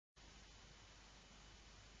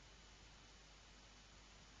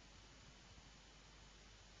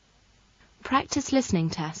practice listening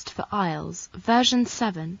test for IELTS, version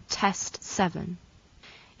 7, test 7.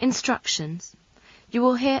 Instructions. You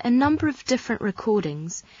will hear a number of different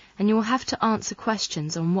recordings and you will have to answer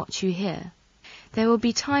questions on what you hear. There will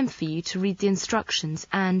be time for you to read the instructions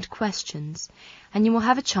and questions, and you will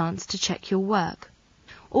have a chance to check your work.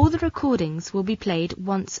 All the recordings will be played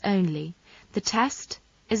once only. The test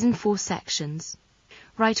is in 4 sections.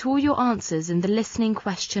 Write all your answers in the listening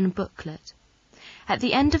question booklet. At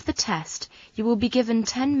the end of the test, you will be given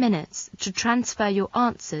 10 minutes to transfer your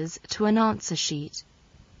answers to an answer sheet.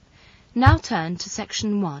 Now turn to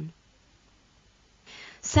Section 1.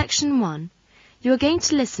 Section 1. You are going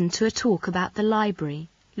to listen to a talk about the library.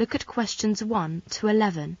 Look at questions 1 to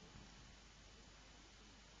 11.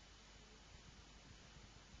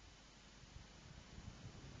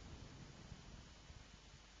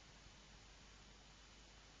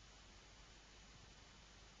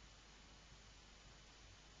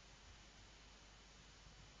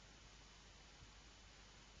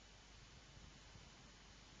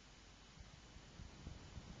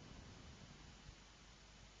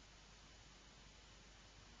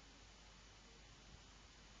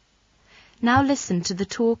 Now listen to the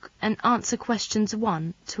talk and answer questions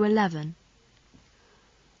 1 to 11.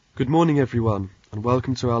 Good morning everyone, and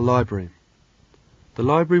welcome to our library. The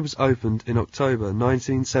library was opened in October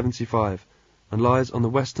 1975 and lies on the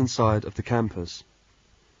western side of the campus.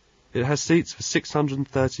 It has seats for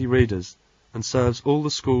 630 readers and serves all the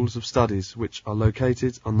schools of studies which are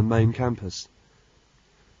located on the main campus.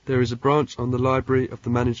 There is a branch on the Library of the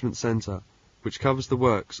Management Centre which covers the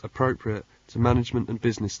works appropriate to management and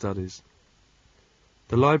business studies.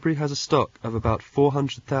 The library has a stock of about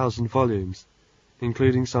 400,000 volumes,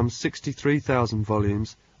 including some 63,000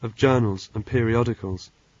 volumes of journals and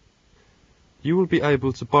periodicals. You will be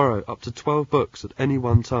able to borrow up to 12 books at any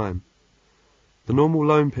one time, the normal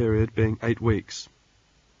loan period being 8 weeks.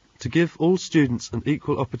 To give all students an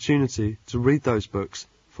equal opportunity to read those books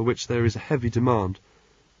for which there is a heavy demand,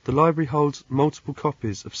 the library holds multiple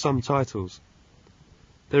copies of some titles.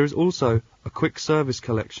 There is also a quick service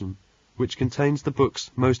collection, which contains the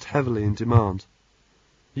books most heavily in demand.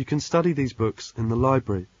 You can study these books in the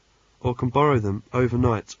library, or can borrow them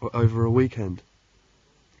overnight or over a weekend.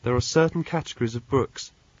 There are certain categories of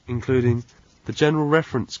books, including the General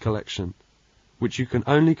Reference Collection, which you can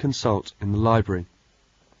only consult in the library.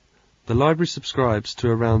 The library subscribes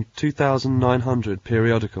to around 2,900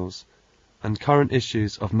 periodicals, and current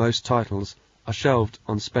issues of most titles are shelved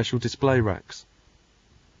on special display racks.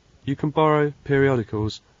 You can borrow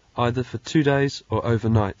periodicals either for 2 days or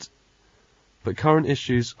overnight, but current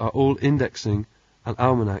issues are all indexing and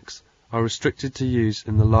almanacs are restricted to use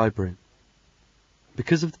in the library.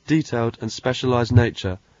 Because of the detailed and specialized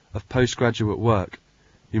nature of postgraduate work,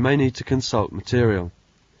 you may need to consult material,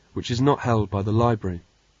 which is not held by the library.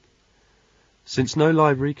 Since no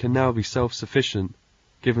library can now be self-sufficient,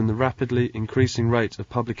 given the rapidly increasing rate of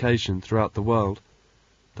publication throughout the world,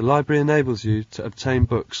 the library enables you to obtain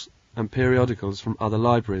books and periodicals from other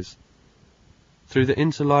libraries. Through the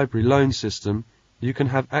interlibrary loan system, you can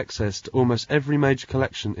have access to almost every major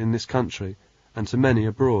collection in this country and to many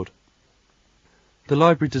abroad. The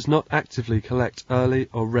library does not actively collect early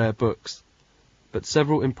or rare books, but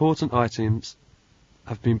several important items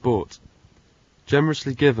have been bought,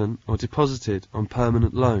 generously given or deposited on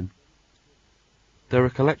permanent loan. There are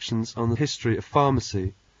collections on the history of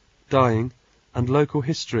pharmacy, dyeing, and local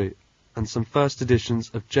history, and some first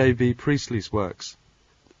editions of J.B. Priestley's works.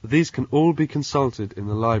 These can all be consulted in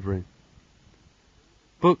the library.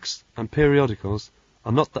 Books and periodicals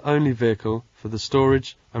are not the only vehicle for the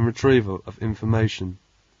storage and retrieval of information,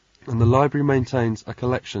 and the library maintains a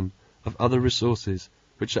collection of other resources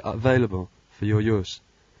which are available for your use.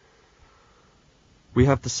 We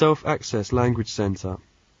have the Self-Access Language Centre.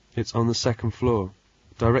 It's on the 2nd floor,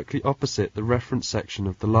 directly opposite the reference section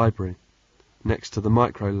of the library, next to the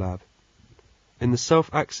Micro Lab. In the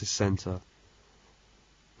Self-Access Centre,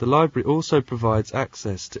 the library also provides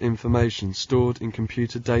access to information stored in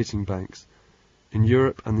computer dating banks in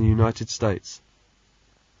Europe and the United States.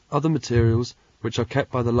 Other materials which are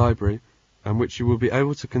kept by the library and which you will be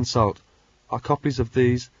able to consult are copies of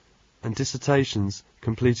these and dissertations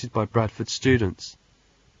completed by Bradford students,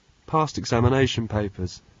 past examination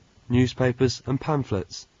papers, newspapers and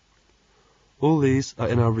pamphlets. All these are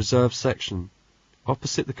in our reserve section,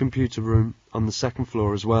 opposite the computer room on the 2nd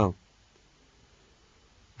floor as well.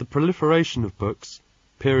 The proliferation of books,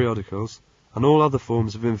 periodicals, and all other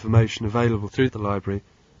forms of information available through the library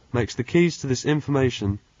makes the keys to this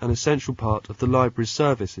information an essential part of the library's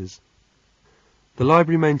services. The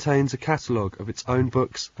library maintains a catalogue of its own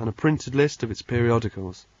books and a printed list of its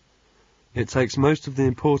periodicals. It takes most of the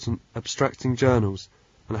important abstracting journals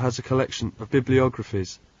and has a collection of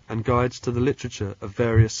bibliographies and guides to the literature of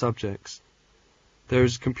various subjects. There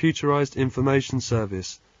is a computerized information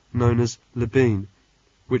service known as Libene,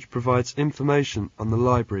 which provides information on the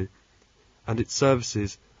library and its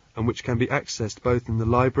services, and which can be accessed both in the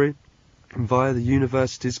library and via the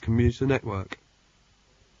university's computer network.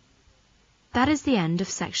 That is the end of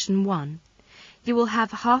section 1. You will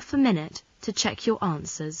have half a minute to check your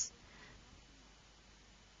answers.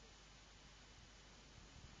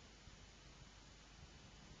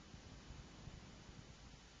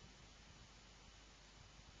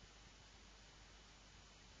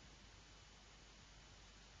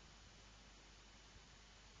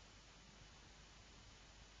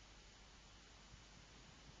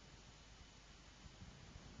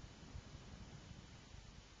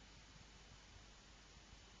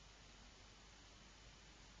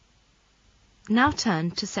 Now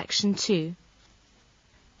turn to section 2.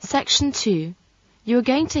 Section 2. You are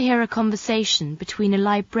going to hear a conversation between a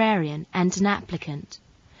librarian and an applicant.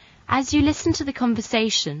 As you listen to the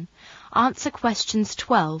conversation, answer questions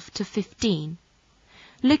 12 to 15.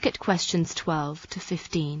 Look at questions 12 to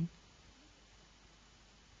 15.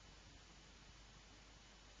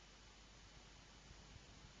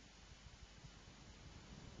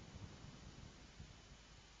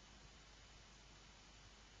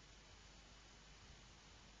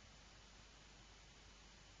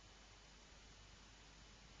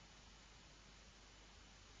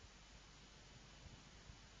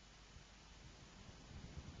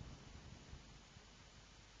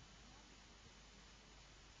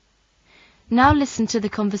 Now listen to the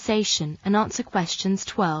conversation and answer questions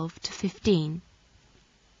 12 to 15.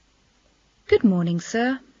 Good morning,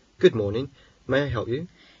 sir. Good morning. May I help you?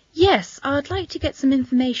 Yes, I'd like to get some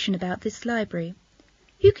information about this library.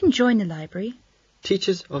 Who can join the library?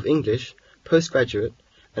 Teachers of English, postgraduate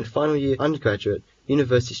and final year undergraduate,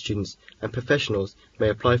 university students and professionals may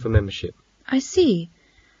apply for membership. I see.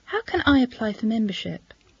 How can I apply for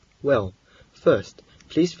membership? Well, first,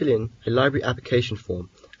 please fill in a library application form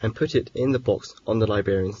and put it in the box on the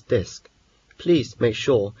librarian's desk. Please make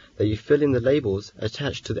sure that you fill in the labels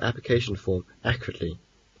attached to the application form accurately.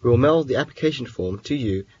 We will mail the application form to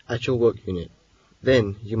you at your work unit.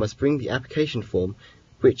 Then you must bring the application form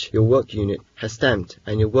which your work unit has stamped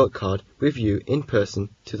and your work card with you in person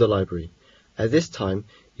to the library. At this time,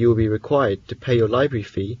 you will be required to pay your library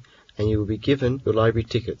fee and you will be given your library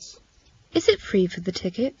tickets. Is it free for the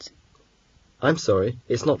ticket? I'm sorry,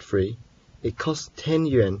 it's not free. It costs 10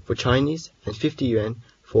 yuan for Chinese and 50 yuan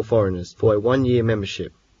for foreigners for a 1-year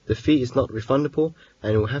membership. The fee is not refundable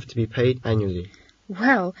and will have to be paid annually.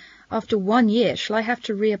 Well, after 1 year, shall I have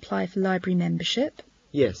to reapply for library membership?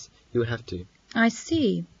 Yes, you will have to. I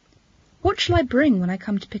see. What shall I bring when I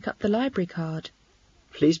come to pick up the library card?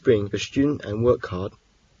 Please bring your student and work card.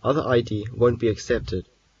 Other ID won't be accepted.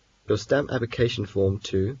 Your stamp application form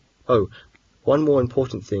too. Oh, one more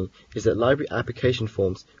important thing is that library application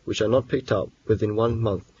forms which are not picked up within 1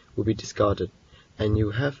 month will be discarded, and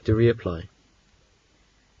you have to reapply.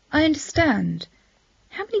 I understand.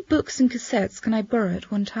 How many books and cassettes can I borrow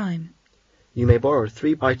at one time? You may borrow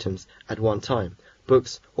 3 items at one time,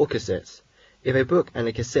 books or cassettes. If a book and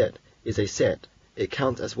a cassette is a set, it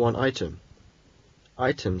counts as 1 item.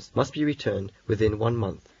 Items must be returned within 1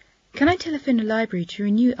 month. Can I telephone a library to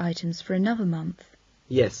renew items for another month?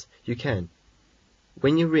 Yes, you can.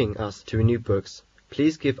 When you ring us to renew books,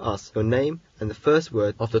 please give us your name and the first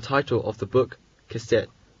word of the title of the book, cassette,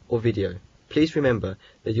 or video. Please remember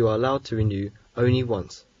that you are allowed to renew only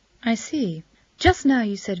once. I see. Just now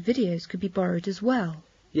you said videos could be borrowed as well.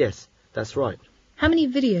 Yes, that's right. How many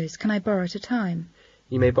videos can I borrow at a time?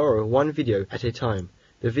 You may borrow 1 video at a time.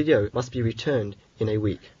 The video must be returned in a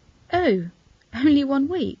week. Oh, only 1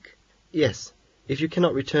 week? Yes. If you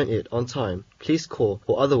cannot return it on time, please call,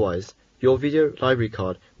 or otherwise your video library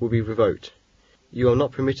card will be revoked. You are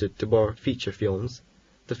not permitted to borrow feature films.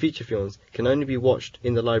 The feature films can only be watched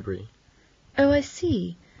in the library. Oh, I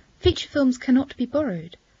see. Feature films cannot be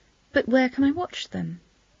borrowed. But where can I watch them?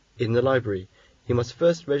 In the library. You must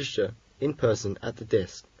first register in person at the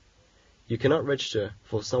desk. You cannot register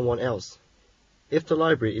for someone else. If the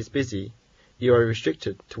library is busy, you are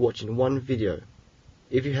restricted to watching 1 video.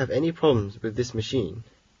 If you have any problems with this machine,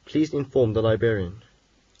 please inform the librarian.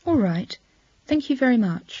 All right. Thank you very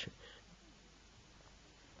much.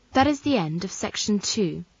 That is the end of section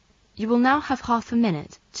 2. You will now have half a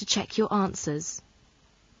minute to check your answers.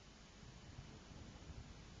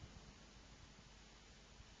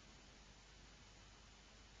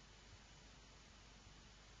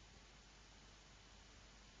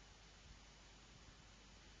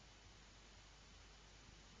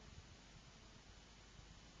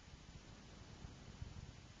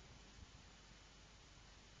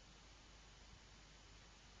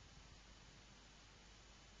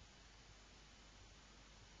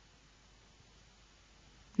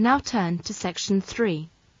 Now turn to Section 3.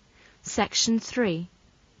 Section 3.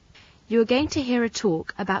 You are going to hear a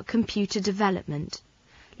talk about computer development.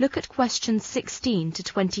 Look at questions 16 to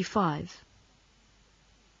 25.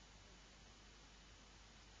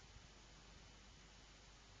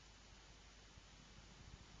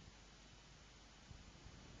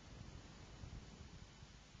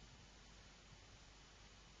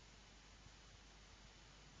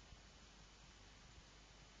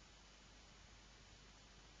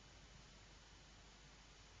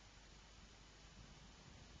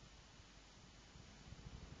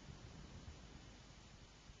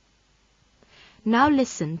 Now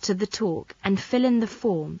listen to the talk and fill in the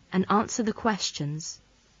form and answer the questions.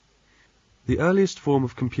 The earliest form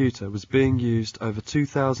of computer was being used over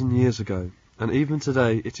 2,000 years ago, and even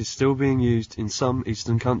today it is still being used in some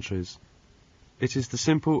Eastern countries. It is the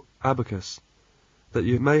simple abacus that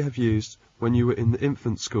you may have used when you were in the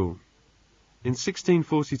infant school. In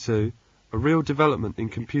 1642, a real development in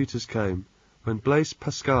computers came when Blaise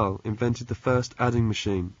Pascal invented the first adding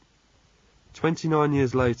machine. 29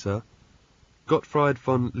 years later, Gottfried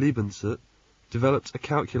von Leibniz developed a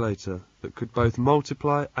calculator that could both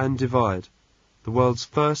multiply and divide, the world's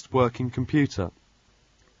first working computer.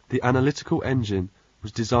 The analytical engine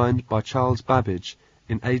was designed by Charles Babbage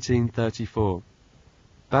in 1834.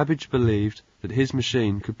 Babbage believed that his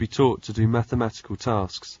machine could be taught to do mathematical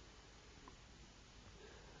tasks.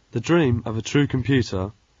 The dream of a true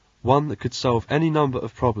computer, one that could solve any number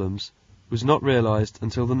of problems, was not realized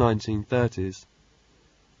until the 1930s.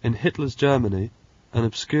 In Hitler's Germany, an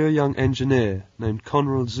obscure young engineer named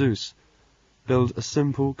Konrad Zuse built a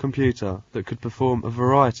simple computer that could perform a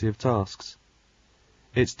variety of tasks.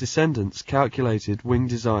 Its descendants calculated wing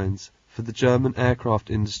designs for the German aircraft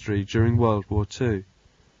industry during World War II.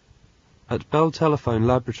 At Bell Telephone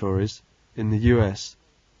Laboratories in the US,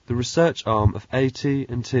 the research arm of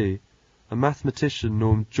AT&T, a mathematician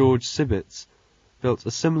named George Sibitz, built a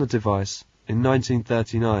similar device in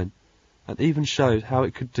 1939 and even showed how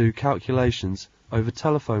it could do calculations over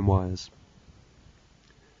telephone wires.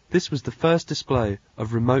 This was the first display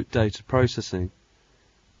of remote data processing.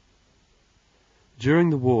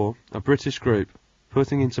 During the war, a British group,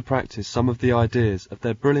 putting into practice some of the ideas of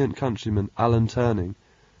their brilliant countryman Alan Turing,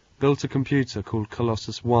 built a computer called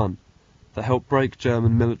Colossus I that helped break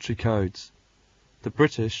German military codes. The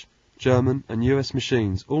British, German and US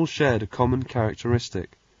machines all shared a common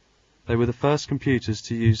characteristic. They were the first computers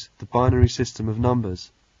to use the binary system of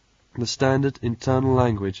numbers, the standard internal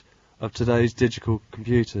language of today's digital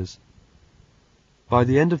computers. By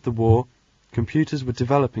the end of the war, computers were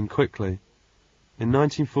developing quickly. In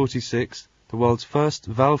 1946, the world's first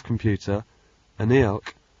valve computer, an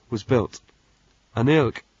IELTS, was built. An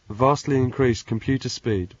IELTS vastly increased computer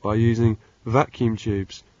speed by using vacuum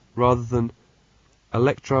tubes rather than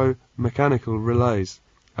electromechanical relays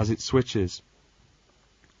as its switches.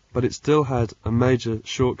 But it still had a major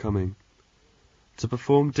shortcoming. To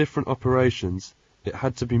perform different operations, it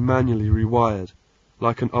had to be manually rewired,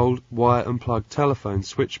 like an old wire and plug telephone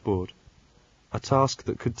switchboard, a task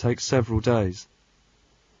that could take several days.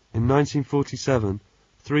 In 1947,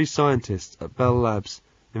 3 scientists at Bell Labs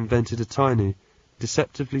invented a tiny,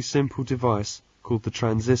 deceptively simple device called the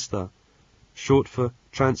transistor, short for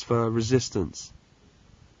transfer resistance.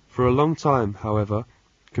 For a long time, however,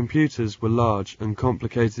 computers were large and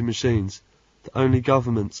complicated machines that only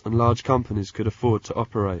governments and large companies could afford to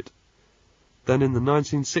operate. Then in the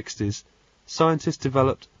 1960s, scientists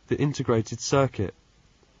developed the integrated circuit.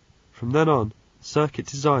 From then on, circuit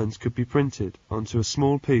designs could be printed onto a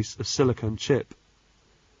small piece of silicon chip.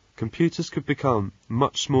 Computers could become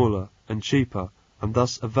much smaller and cheaper and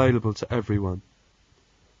thus available to everyone.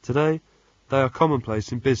 Today, they are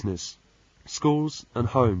commonplace in business, schools and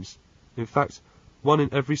homes. In fact, 1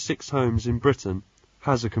 in every 6 homes in Britain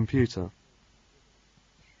has a computer.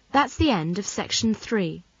 That's the end of Section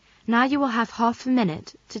 3. Now you will have half a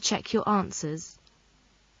minute to check your answers.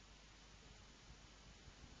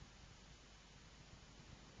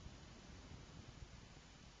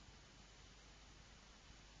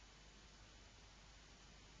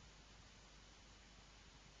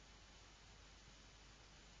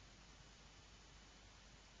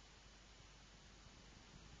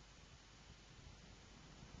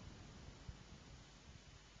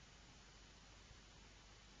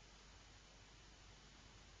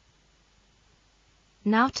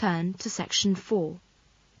 Now turn to Section 4.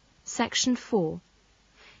 Section 4.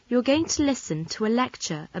 You're going to listen to a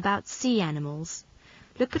lecture about sea animals.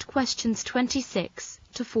 Look at questions 26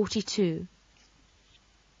 to 42.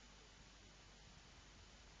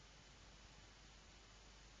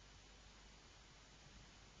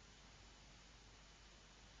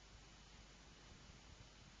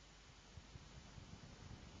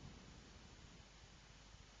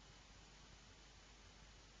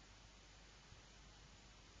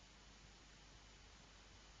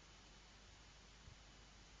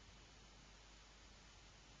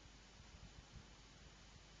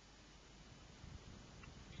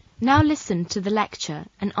 Now listen to the lecture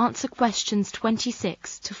and answer questions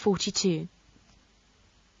 26 to 42.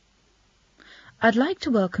 I'd like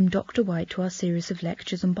to welcome Dr. White to our series of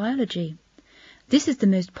lectures on biology. This is the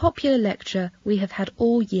most popular lecture we have had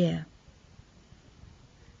all year.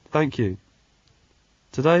 Thank you.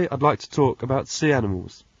 Today I'd like to talk about sea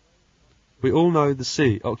animals. We all know the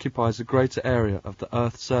sea occupies a greater area of the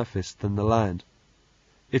Earth's surface than the land.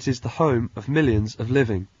 It is the home of millions of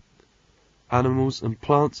living. Animals and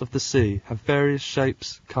plants of the sea have various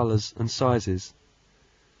shapes, colours and sizes.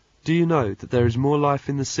 Do you know that there is more life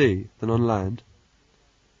in the sea than on land?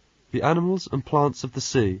 The animals and plants of the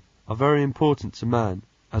sea are very important to man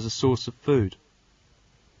as a source of food.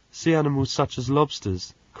 Sea animals such as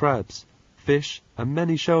lobsters, crabs, fish and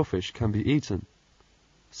many shellfish can be eaten.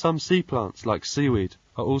 Some sea plants like seaweed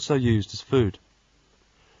are also used as food.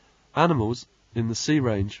 Animals in the sea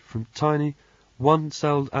range from tiny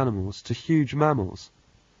one-celled animals to huge mammals.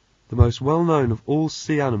 The most well-known of all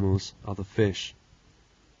sea animals are the fish.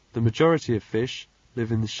 The majority of fish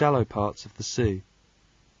live in the shallow parts of the sea.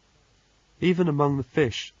 Even among the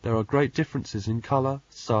fish there are great differences in colour,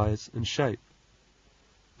 size and shape.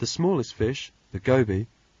 The smallest fish, the goby,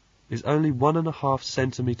 is only 1.5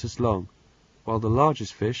 centimetres long, while the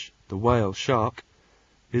largest fish, the whale shark,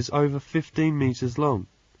 is over 15 metres long.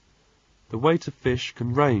 The weight of fish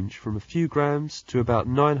can range from a few grams to about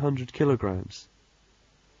 900 kilograms.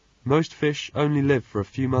 Most fish only live for a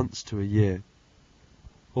few months to a year.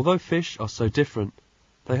 Although fish are so different,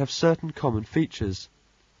 they have certain common features.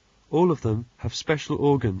 All of them have special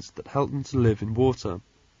organs that help them to live in water.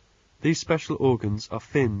 These special organs are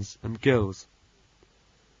fins and gills.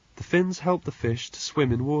 The fins help the fish to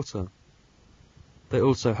swim in water. They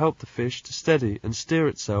also help the fish to steady and steer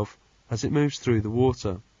itself as it moves through the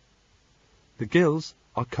water. The gills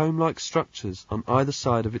are comb-like structures on either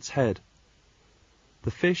side of its head.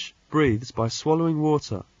 The fish breathes by swallowing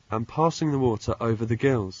water and passing the water over the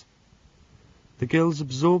gills. The gills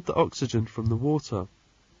absorb the oxygen from the water.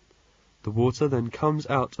 The water then comes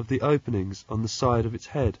out of the openings on the side of its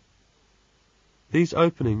head. These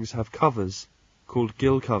openings have covers, called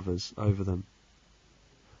gill covers, over them.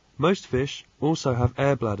 Most fish also have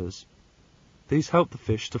air bladders. These help the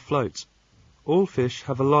fish to float. All fish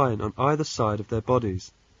have a line on either side of their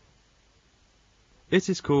bodies. It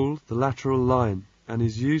is called the lateral line and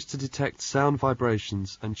is used to detect sound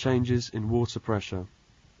vibrations and changes in water pressure.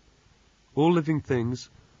 All living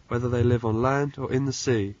things, whether they live on land or in the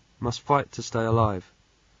sea, must fight to stay alive,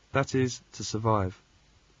 that is, to survive.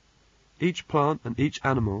 Each plant and each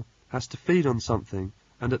animal has to feed on something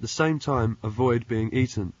and at the same time avoid being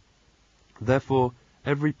eaten. Therefore,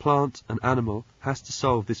 every plant and animal has to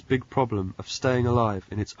solve this big problem of staying alive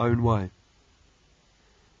in its own way.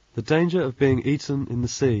 The danger of being eaten in the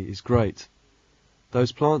sea is great.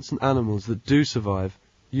 Those plants and animals that do survive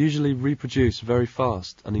usually reproduce very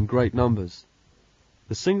fast and in great numbers.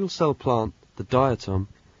 The single-cell plant, the diatom,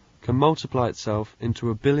 can multiply itself into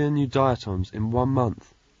 1 billion new diatoms in 1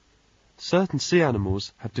 month. Certain sea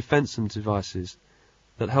animals have defensive devices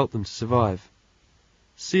that help them to survive.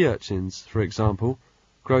 Sea urchins, for example,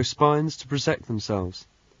 grow spines to protect themselves.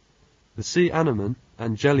 The sea anemone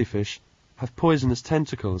and jellyfish have poisonous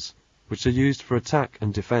tentacles, which are used for attack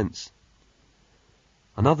and defense.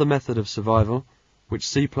 Another method of survival, which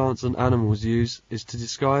sea plants and animals use, is to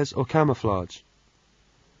disguise or camouflage.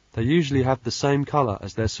 They usually have the same colour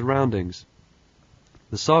as their surroundings.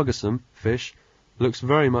 The sargassum fish looks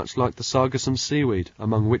very much like the sargassum seaweed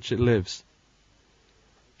among which it lives.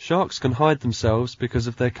 Sharks can hide themselves because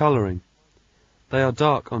of their colouring. They are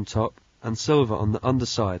dark on top and silver on the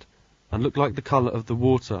underside and look like the colour of the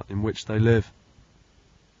water in which they live.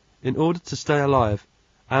 In order to stay alive,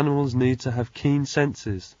 animals need to have keen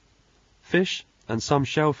senses. Fish and some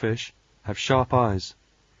shellfish have sharp eyes.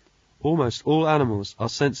 Almost all animals are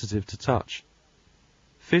sensitive to touch.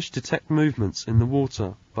 Fish detect movements in the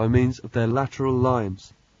water by means of their lateral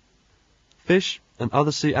lines. Fish and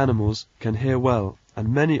other sea animals can hear well, and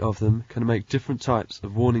many of them can make different types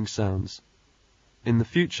of warning sounds. In the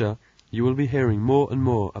future, you will be hearing more and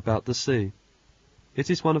more about the sea.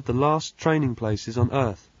 It is one of the last training places on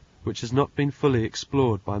Earth which has not been fully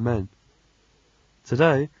explored by men.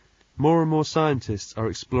 Today, more and more scientists are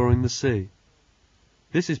exploring the sea.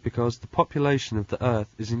 This is because the population of the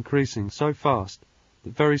Earth is increasing so fast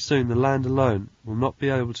that very soon the land alone will not be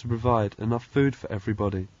able to provide enough food for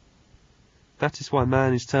everybody. That is why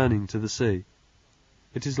man is turning to the sea.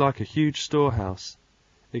 It is like a huge storehouse.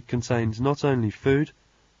 It contains not only food,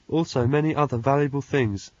 also many other valuable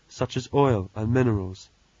things such as oil and minerals.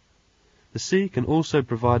 The sea can also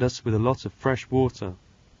provide us with a lot of fresh water.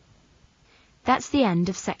 That's the end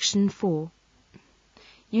of section 4.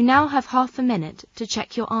 You now have half a minute to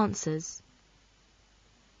check your answers.